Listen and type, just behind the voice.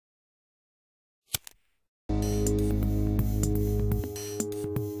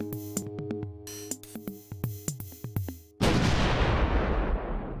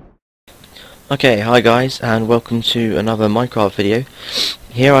Okay, hi guys, and welcome to another Minecraft video.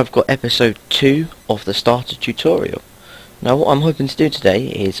 Here I've got episode 2 of the starter tutorial. Now what I'm hoping to do today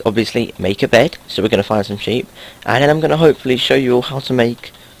is obviously make a bed, so we're going to find some sheep, and then I'm going to hopefully show you all how to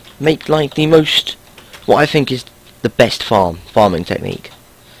make like the most, what I think is the best farming technique.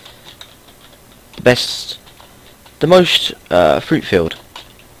 The most fruit field.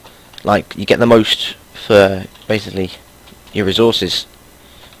 Like, you get the most for basically your resources.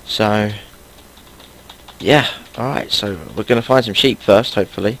 So yeah, alright, so we're going to find some sheep first,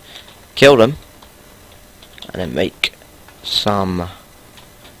 hopefully. Kill them. And then make some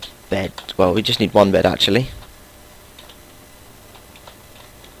bed. Well, we just need one bed, actually.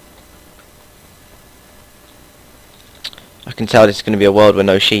 I can tell this is going to be a world with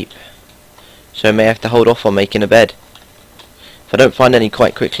no sheep. So I may have to hold off on making a bed. If I don't find any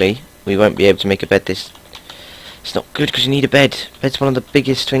quite quickly, we won't be able to make a bed this... It's not good because you need a bed. Bed's one of the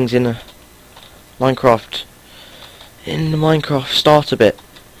biggest things in Minecraft. In the Minecraft starter bit.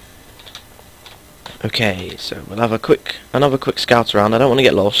 Okay, so we'll have another quick scout around. I don't want to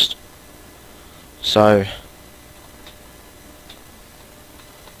get lost. So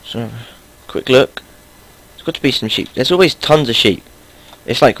quick look. There's got to be some sheep. There's always tons of sheep.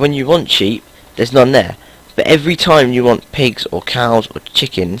 It's like when you want sheep, there's none there. But every time you want pigs or cows or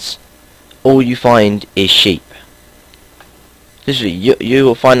chickens, all you find is sheep. Literally, you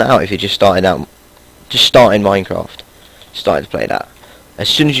will find that out if you're just starting Minecraft, starting to play that. As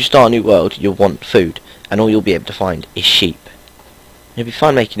soon as you start a new world, you'll want food, and all you'll be able to find is sheep. You'll be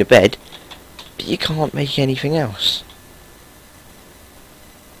fine making a bed, but you can't make anything else.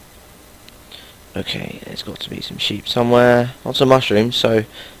 Okay, there's got to be some sheep somewhere. Lots of mushrooms, so as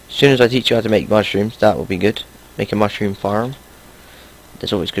soon as I teach you how to make mushrooms, that will be good. Make a mushroom farm.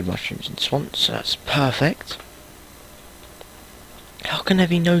 There's always good mushrooms in swamps, so that's perfect. How can there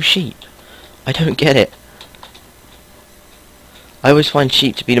be no sheep? I don't get it. I always find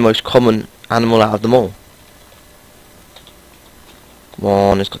sheep to be the most common animal out of them all. Come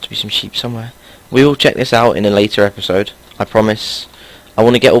on, there's got to be some sheep somewhere. We will check this out in a later episode, I promise. I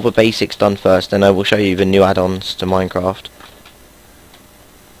want to get all the basics done first, then I will show you the new add-ons to Minecraft.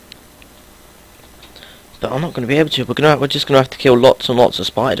 But I'm not going to be able to. We're just going to have to kill lots and lots of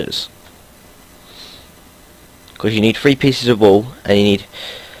spiders. Because you need 3 pieces of wool, and you need...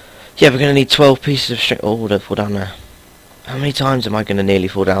 Yeah, we're going to need 12 pieces of string. Oh, don't fall down there. How many times am I going to nearly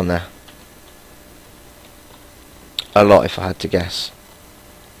fall down there? A lot, if I had to guess.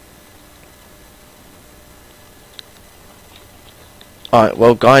 Alright,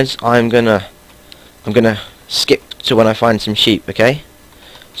 well guys, I'm gonna skip to when I find some sheep, okay?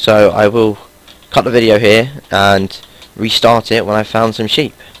 So I will cut the video here and restart it when I found some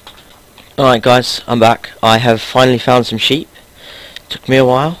sheep. Alright guys, I'm back. I have finally found some sheep. Took me a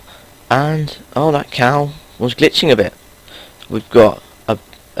while. And, oh, that cow was glitching a bit. We've got a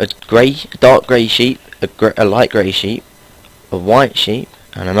dark grey sheep, a light grey sheep, a white sheep,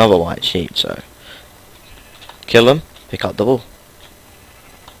 and another white sheep, so kill them, pick up the wool.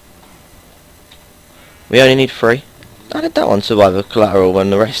 We only need 3. How did that one survive the collateral when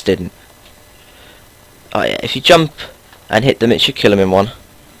the rest didn't? Oh yeah, if you jump and hit them, it should kill them in one.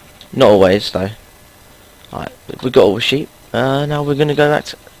 Not always, though. Alright, we've got all the sheep. Now we're gonna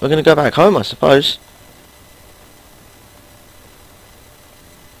go back home, I suppose.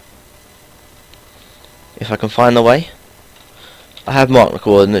 If I can find the way. I have marked the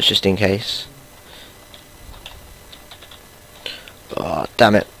coordinates just in case. Oh,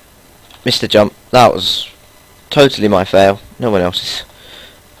 damn it. Missed the jump. That was totally my fail. No one else's.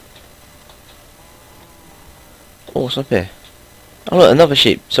 Oh, what's up here? Oh look, another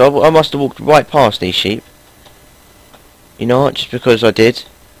sheep. So I must have walked right past these sheep. You know what? Just because I did.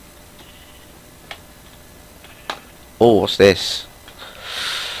 Oh, what's this?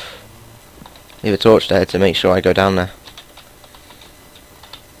 Leave a torch there to make sure I go down there.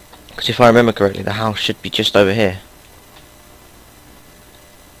 Because if I remember correctly, the house should be just over here.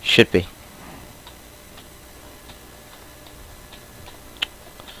 Should be.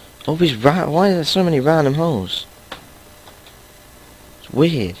 All these why are there so many random holes? It's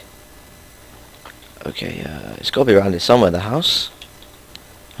weird. Okay, it's got to be around here somewhere, the house.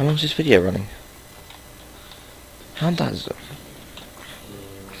 How long is this video running? How does it?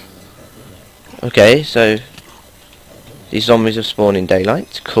 Okay, so these zombies have spawned in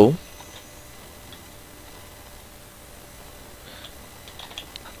daylight. Cool.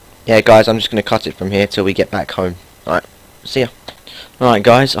 Yeah, guys, I'm just going to cut it from here till we get back home. Alright, see ya. Alright,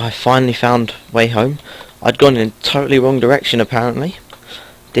 guys, I finally found way home. I'd gone in a totally wrong direction, apparently.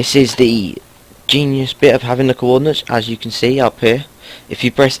 This is the genius bit of having the coordinates, as you can see up here. If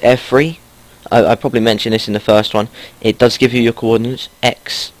you press F3, I probably mentioned this in the first one. It does give you your coordinates,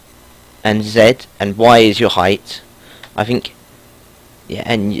 X and Z, and Y is your height. I think, yeah,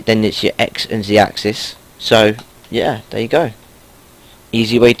 and then it's your X and Z axis. So, yeah, there you go.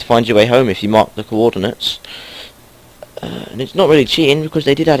 Easy way to find your way home if you mark the coordinates. And it's not really cheating because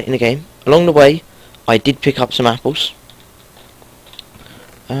they did add it in the game. Along the way, I did pick up some apples.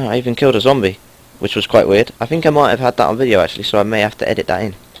 I even killed a zombie, which was quite weird. I think I might have had that on video actually, so I may have to edit that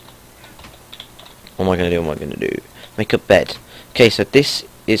in. What am I going to do? What am I going to do? Make a bed. Okay, so this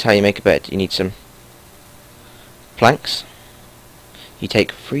is how you make a bed. You need some planks. You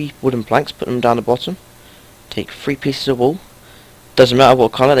take 3 wooden planks, put them down the bottom. Take 3 pieces of wool. Doesn't matter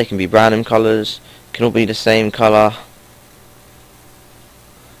what colour, they can be random colours, can all be the same colour.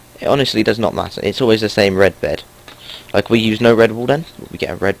 It honestly does not matter. It's always the same red bed. Like, we use no red wool then, we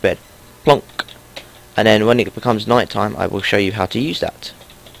get a red bed. Plonk. And then when it becomes night time, I will show you how to use that.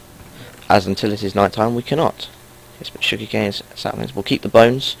 As until it is night time, we cannot. Yes, but sugar canes, saplings. We'll keep the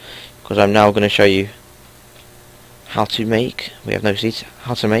bones, because I'm now going to show you how to make, we have no seeds,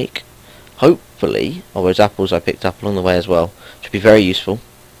 how to make, hopefully, all those apples I picked up along the way as well, should be very useful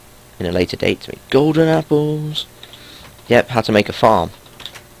in a later date to make golden apples. Yep, how to make a farm.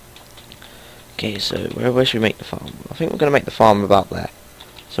 Okay, so where should we make the farm? I think we're going to make the farm about there.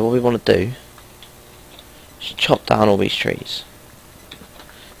 So what we want to do is chop down all these trees.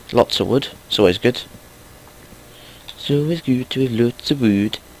 Lots of wood, it's always good. It's always good to have lots of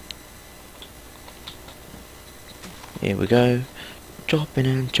wood. Here we go. Chopping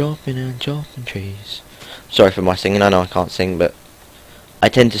and chopping and chopping trees. Sorry for my singing, I know I can't sing, but I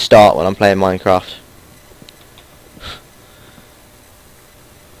tend to start when I'm playing Minecraft.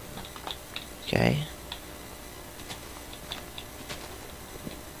 Okay.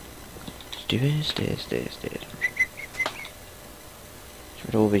 Let's do this. Get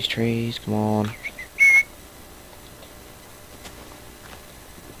rid of all these trees, come on.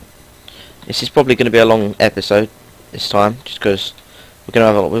 This is probably going to be a long episode this time, just because we're going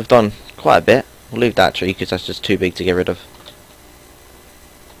to have we've done quite a bit. We'll leave that tree because that's just too big to get rid of.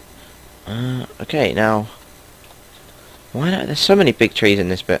 Okay, now, why not? There's so many big trees in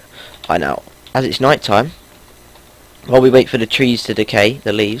this bit. I know. As it's night time, while we wait for the trees to decay,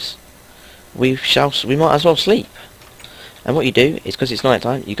 the leaves, we might as well sleep. And what you do is, because it's night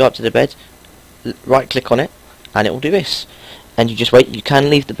time, you go up to the bed, right click on it, and it will do this. And you just wait. You can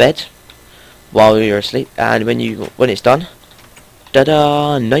leave the bed while you're asleep, and when it's done,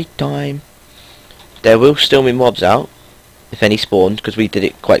 ta-da, night time. There will still be mobs out, if any spawned, because we did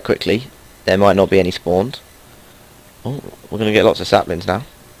it quite quickly. There might not be any spawned. Oh, we're going to get lots of saplings now.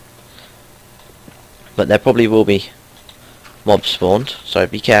 But there probably will be mobs spawned, so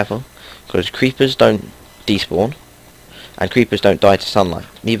be careful, because creepers don't despawn, and creepers don't die to sunlight.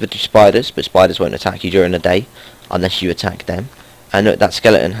 Neither do spiders, but spiders won't attack you during the day, unless you attack them. And look, that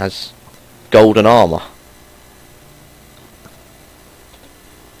skeleton has golden armour.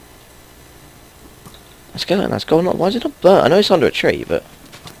 A skeleton has golden armour. Why is it not burnt? I know it's under a tree, but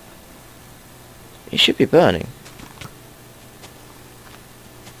it should be burning.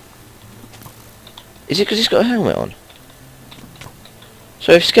 Is it because it's got a helmet on?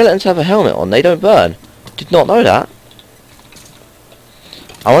 So if skeletons have a helmet on, they don't burn. Did not know that.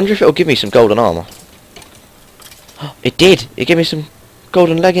 I wonder if it'll give me some golden armour. It did! It gave me some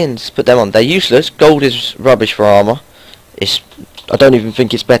golden leggings. Put them on. They're useless. Gold is rubbish for armour. I don't even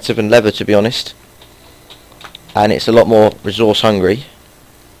think it's better than leather, to be honest. And it's a lot more resource hungry.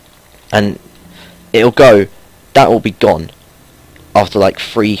 And it'll go. That will be gone after like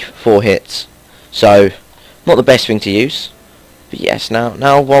 3-4 hits. So, not the best thing to use. But yes,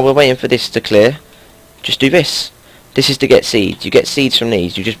 now while we're waiting for this to clear, just do this. This is to get seeds. You get seeds from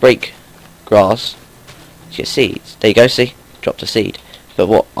these. You just break grass. You get seeds. There you go, see? Dropped a seed. But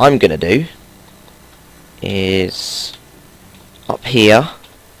what I'm going to do is up here,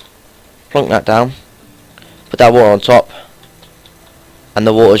 plonk that down, put that water on top, and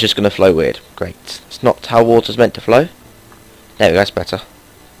the water's just going to flow weird. Great. It's not how water's meant to flow. There we go, that's better.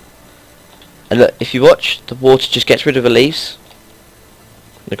 And look, if you watch, the water just gets rid of the leaves,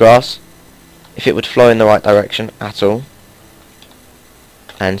 the grass, if it would flow in the right direction at all.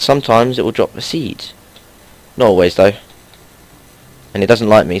 And sometimes it will drop a seed. Not always though. And it doesn't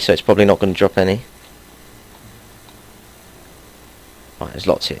like me, so it's probably not going to drop any. Right, there's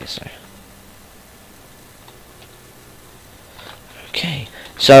lots here, so. Okay,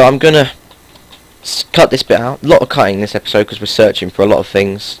 so I'm going to cut this bit out. A lot of cutting this episode because we're searching for a lot of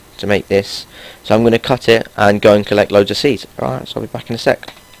things to make this. So I'm going to cut it and go and collect loads of seeds. Alright, so I'll be back in a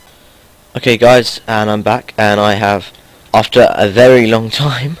sec. Okay guys, and I'm back, and I have, after a very long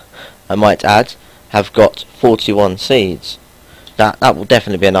time, I might add, have got 41 seeds. That will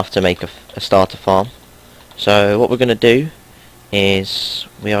definitely be enough to make a starter farm. So what we're going to do is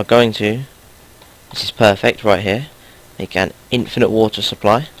we are going to, this is perfect right here, make an infinite water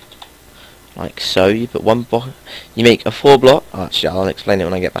supply like so. You put one block, you make a 4 block, actually I'll explain it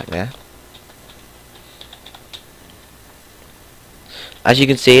when I get back there. As you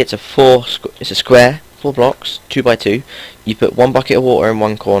can see, it's a square, 4 blocks, 2 by 2. You put one bucket of water in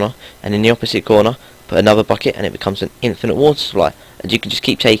one corner, and in the opposite corner put another bucket, and it becomes an infinite water supply. And you can just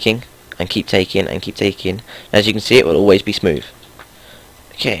keep taking and keep taking and keep taking. As you can see, it will always be smooth.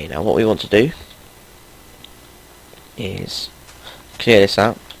 Okay, now what we want to do is clear this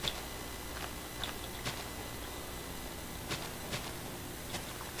out.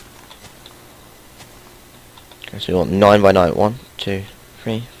 Okay, so we want 9 by 9. 1, 2,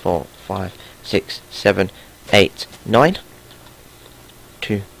 3, 4, 5, 6, 7, 8, 9.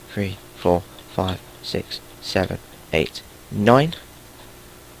 2, 3, 4, 5, 6, 7, 8, 9.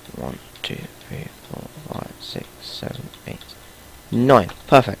 1, 2, 3, 4, 5, 6, 7, 8, 9.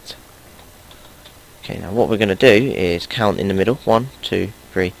 Perfect. Okay, now what we're going to do is count in the middle. 1, 2,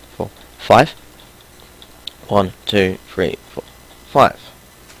 3, 4, 5. 1, 2, 3, 4, 5.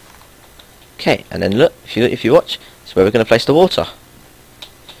 Okay, and then look, if you watch, it's where we're going to place the water.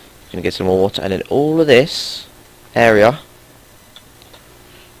 We're going to get some more water, and then all of this area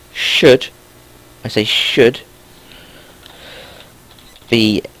should, I say should,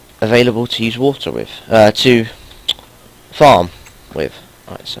 be available to use water with, to farm with.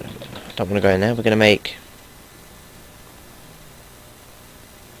 Alright, so I don't want to go in there. We're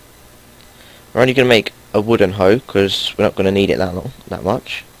only going to make a wooden hoe because we're not going to need it that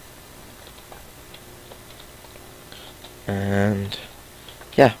much. And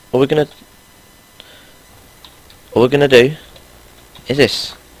yeah, what we're gonna do is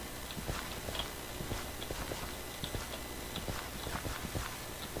this.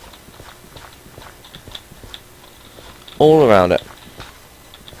 All around it.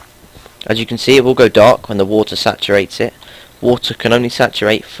 As you can see, it will go dark when the water saturates it. Water can only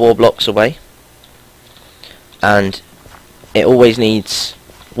saturate 4 blocks away, and it always needs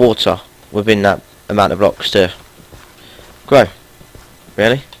water within that amount of blocks to grow.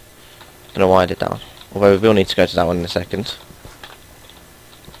 Really? Don't know why I did that one. Although we will need to go to that one in a second.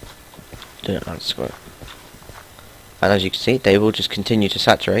 Do not like square. And as you can see, they will just continue to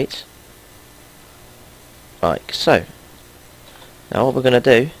saturate. Like so. Now what we're going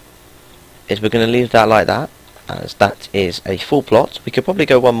to do is we're going to leave that like that, as that is a full plot. We could probably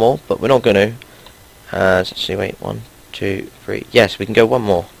go one more, but we're not going to. Let's actually wait, 1, 2, 3. Yes, we can go one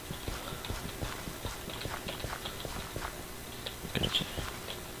more.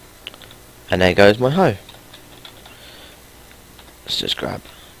 And there goes my hoe. Let's just grab.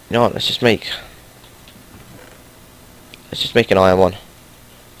 You know what? Let's just make an iron one.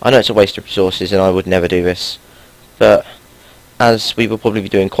 I know it's a waste of resources, and I would never do this, but as we will probably be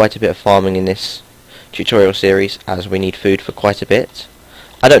doing quite a bit of farming in this tutorial series, as we need food for quite a bit.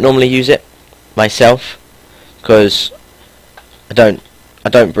 I don't normally use it myself because I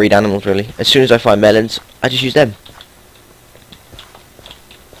don't breed animals really. As soon as I find melons, I just use them.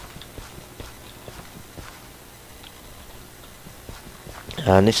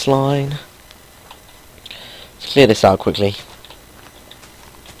 And this line, let's clear this out quickly.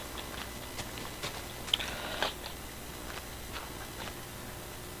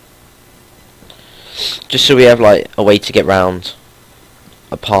 Just so we have like a way to get round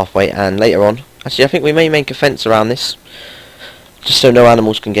a pathway, and later on, actually I think we may make a fence around this, just so no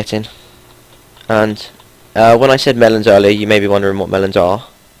animals can get in. And when I said melons earlier, you may be wondering what melons are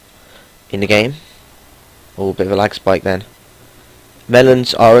in the game. Oh, a bit of a lag spike then.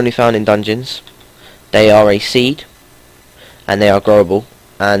 Melons are only found in dungeons. They are a seed, and they are growable,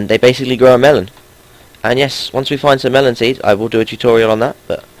 and they basically grow a melon. And yes, once we find some melon seeds, I will do a tutorial on that,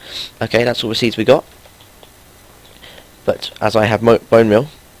 but okay, that's all the seeds we got. But as I have bone meal,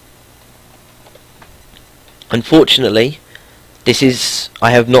 unfortunately,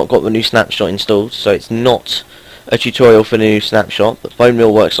 I have not got the new snapshot installed, so it's not a tutorial for the new snapshot, but bone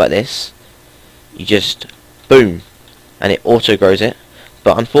meal works like this. You just, boom, and it auto grows it.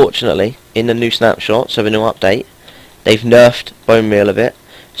 But unfortunately, in the new snapshot, so the new update, they've nerfed bone meal a bit,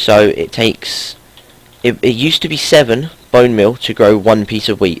 so it takes, it used to be 7 bone meal to grow 1 piece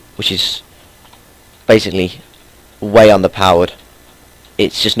of wheat, which is basically way underpowered.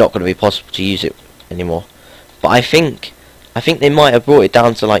 It's just not going to be possible to use it anymore. But I think they might have brought it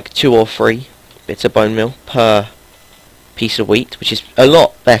down to like 2 or 3 bits of bone meal per piece of wheat, which is a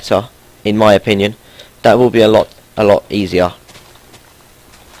lot better in my opinion. That will be a lot easier.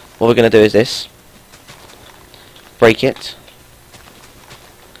 what we're going to do is this. Break it.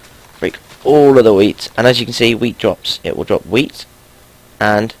 Break all of the wheat, and as you can see, wheat drops. It will drop wheat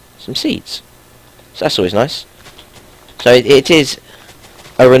and some seeds. So that's always nice. So it is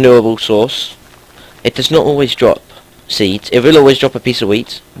a renewable source. It does not always drop seeds. It will always drop a piece of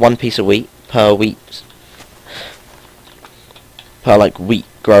wheat, one piece of wheat per like wheat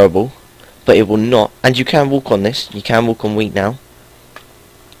growable, but it will not. And you can walk on this. You can walk on wheat now.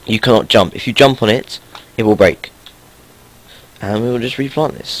 You cannot jump. If you jump on it, it will break. And we will just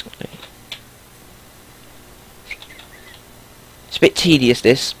replant this. It's a bit tedious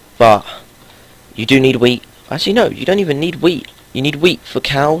this, but you do need wheat. Actually no, you don't even need wheat. You need wheat for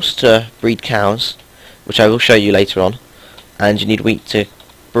cows to breed cows, which I will show you later on. And you need wheat to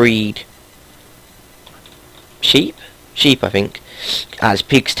breed sheep? Sheep, I think. As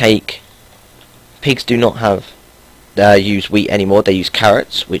pigs do not have use wheat anymore. They use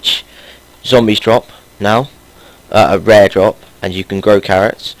carrots, which zombies drop now, a rare drop, and you can grow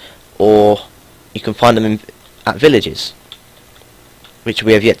carrots, or you can find them at villages, which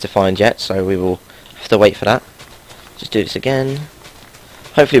we have yet to find yet, so we will have to wait for that. Just do this again.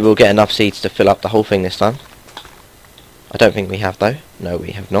 Hopefully we'll get enough seeds to fill up the whole thing this time. I don't think we have though. No,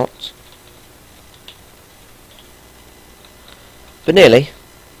 we have not. But nearly.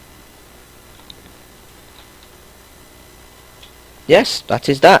 Yes, that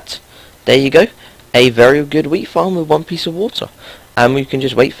is that. There you go. A very good wheat farm with one piece of water. And we can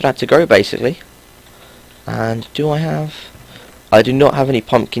just wait for that to grow basically. And I do not have any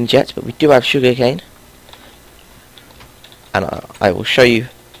pumpkins yet, but we do have sugarcane. And I will show you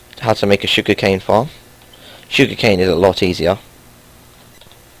how to make a sugarcane farm. Sugarcane is a lot easier,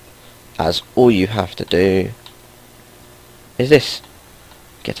 as all you have to do is this.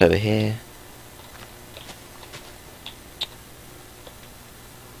 Get over here.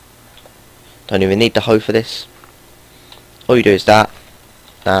 Don't even need the hoe for this. All you do is that,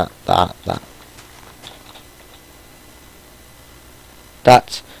 and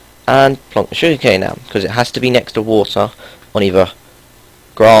plonk the sugarcane down, because it has to be next to water on either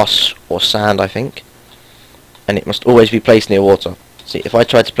grass or sand, I think, and it must always be placed near water. See, if I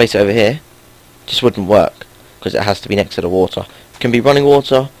tried to place it over here, it just wouldn't work, because it has to be next to the water. It can be running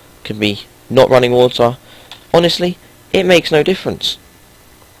water, can be not running water. Honestly, it makes no difference.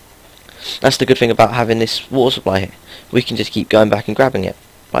 That's the good thing about having this water supply here. We can just keep going back and grabbing it,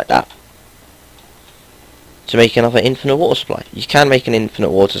 like that, to make another infinite water supply. You can make an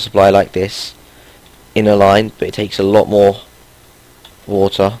infinite water supply like this in a line, but it takes a lot more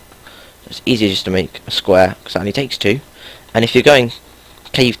water. It's easier just to make a square, because that only takes 2. And if you're going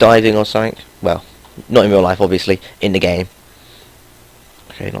cave diving or something, well, not in real life obviously, in the game.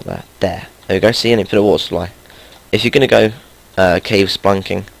 Okay, not there. There we go, see, an infinite water supply. If you're going to go cave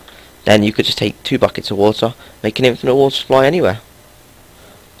spelunking, then you could just take 2 buckets of water, make an infinite water supply anywhere.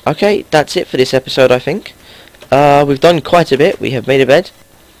 Okay, that's it for this episode, I think. We've done quite a bit. We have made a bed.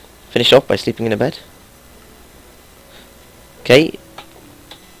 Finished off by sleeping in a bed. Okay.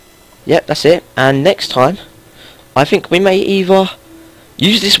 Yep, that's it. And next time, I think we may either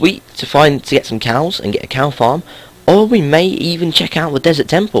use this wheat to get some cows and get a cow farm, or we may even check out the desert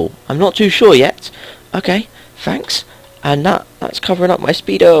temple. I'm not too sure yet. Okay, thanks. And that's covering up my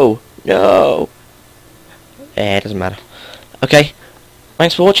speedo. No. It doesn't matter. Okay.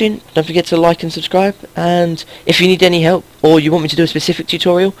 Thanks for watching. Don't forget to like and subscribe. And if you need any help or you want me to do a specific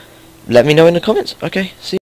tutorial, let me know in the comments. Okay, see you.